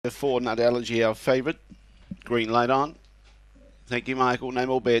4, Nut Allergy, our favourite. Green light on. Thank you, Michael. No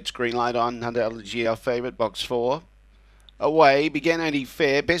more bets. Green light on. Nut Allergy, our favourite. Box 4. Away, began only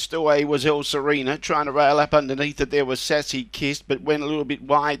fair. Best away was El Serena, trying to rail up underneath it. There was Sassy Kissed, but went a little bit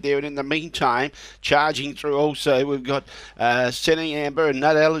wide there. And in the meantime, charging through also, we've got Senny Amber and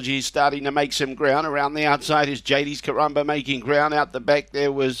Nut Allergy starting to make some ground. Around the outside is JD's Karumba making ground. Out the back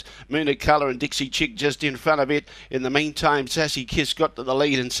there was Moona Colour and Dixie Chick just in front of it. In the meantime, Sassy Kissed got to the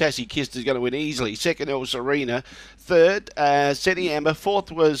lead, and Sassy Kissed is going to win easily. Second, El Serena. Third, Senny Amber.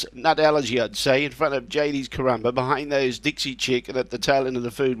 Fourth was Nut Allergy, I'd say, in front of JD's Karumba. Behind those, Dixie Chick, and at the tail end of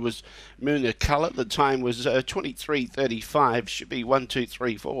the food was Moona Colour. The time was 23:35. Should be 1, 2,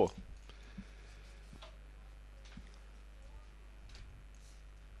 3, 4.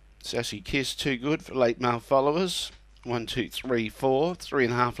 Sassy Kiss, too good for late mail followers. 1, 2, 3, 4.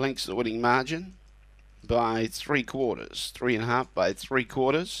 3.5 lengths the winning margin by 3/4. 3.5 by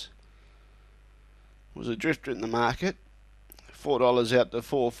 3/4. Was a drifter in the market. $4 out to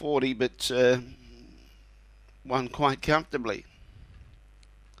 $4.40, but won quite comfortably.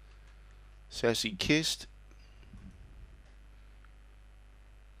 Sassy Kissed